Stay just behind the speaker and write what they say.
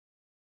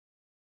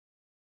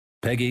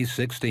Peggy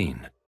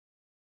 16.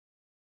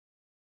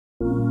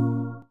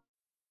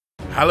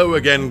 Hello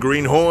again,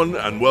 Greenhorn,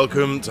 and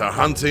welcome to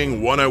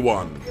Hunting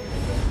 101.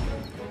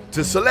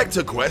 To select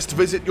a quest,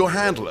 visit your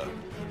handler.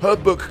 Her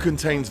book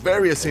contains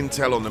various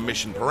intel on the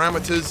mission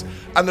parameters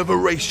and the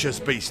voracious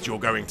beast you're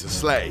going to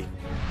slay.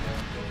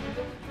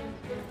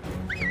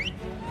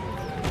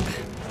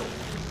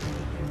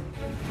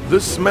 The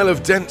smell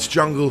of dense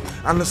jungle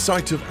and the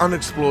sight of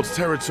unexplored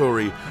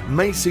territory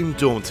may seem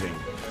daunting,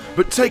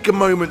 but take a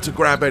moment to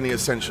grab any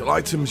essential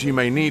items you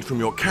may need from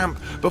your camp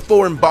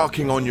before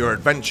embarking on your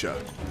adventure.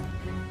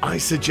 I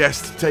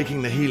suggest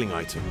taking the healing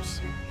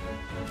items.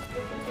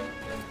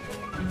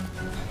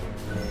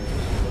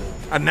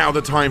 And now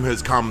the time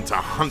has come to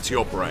hunt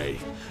your prey.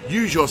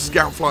 Use your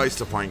scout flies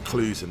to find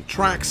clues and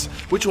tracks,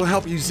 which will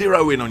help you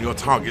zero in on your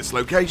target's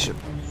location.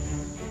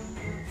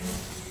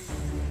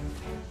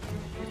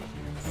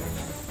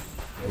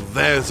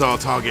 There's our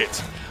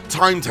target.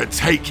 Time to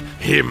take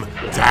him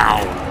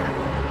down.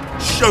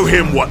 Show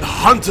him what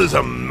hunters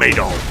are made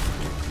of.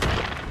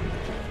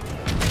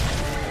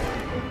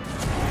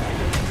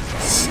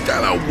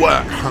 Stellar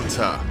work,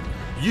 Hunter.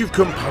 You've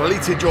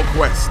completed your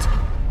quest.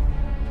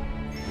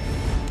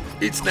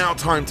 It's now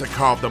time to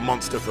carve the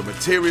monster for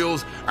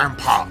materials and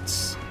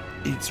parts.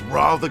 It's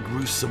rather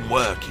gruesome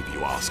work, if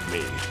you ask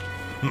me.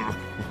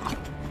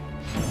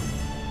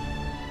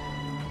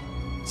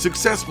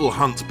 Successful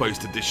hunts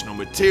boast additional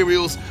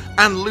materials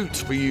and loot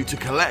for you to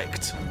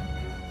collect.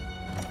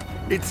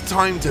 It's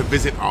time to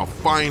visit our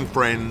fine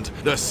friend,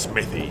 the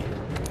Smithy.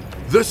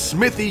 The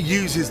Smithy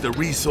uses the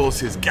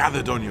resources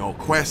gathered on your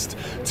quest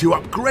to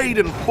upgrade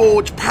and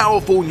forge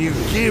powerful new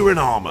gear and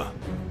armor.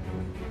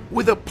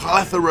 With a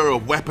plethora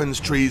of weapons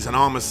trees and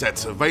armor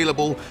sets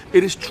available,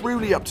 it is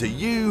truly up to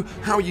you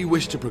how you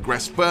wish to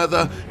progress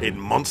further in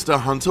Monster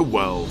Hunter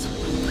World.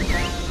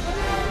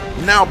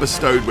 Now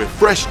bestowed with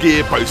fresh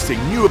gear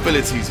boasting new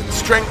abilities and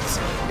strengths,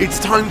 it's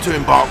time to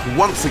embark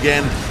once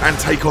again and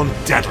take on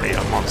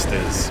deadlier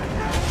monsters.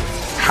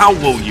 How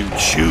will you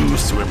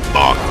choose to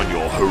embark on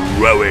your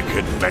heroic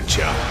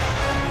adventure?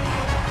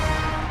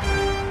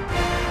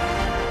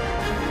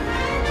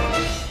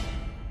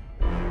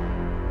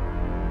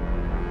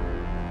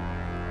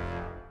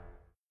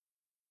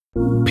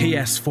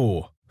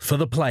 PS4 for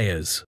the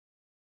players.